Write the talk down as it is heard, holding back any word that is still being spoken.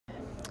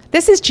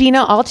This is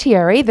Gina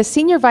Altieri, the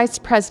Senior Vice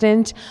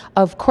President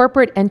of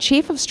Corporate and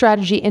Chief of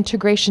Strategy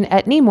Integration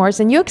at Nemours,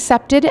 and you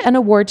accepted an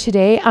award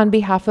today on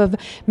behalf of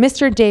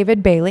Mr.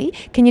 David Bally.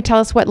 Can you tell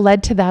us what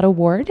led to that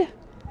award?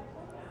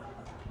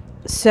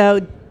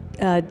 So,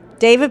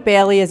 David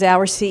Bally is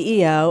our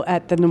CEO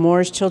at the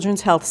Nemours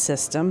Children's Health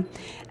System,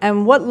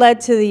 and what led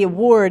to the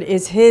award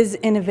is his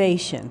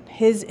innovation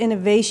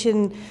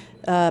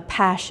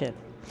passion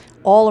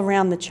all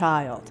around the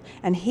child.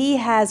 And he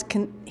has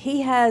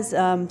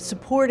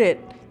supported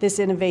this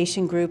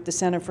innovation group, the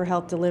Center for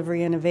Health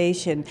Delivery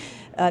Innovation,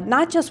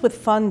 not just with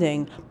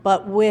funding,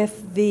 but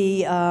with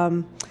the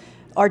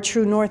our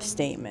True North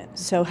statement.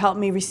 So help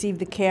me receive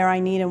the care I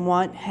need and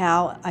want,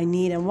 how I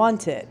need and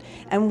want it.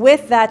 And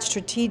with that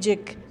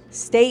strategic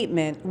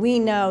statement, we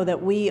know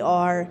that we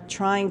are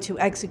trying to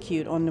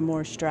execute on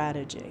Nemours'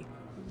 strategy.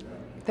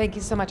 Thank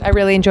you so much. I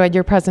really enjoyed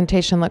your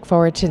presentation. Look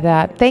forward to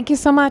that. Thank you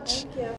so much.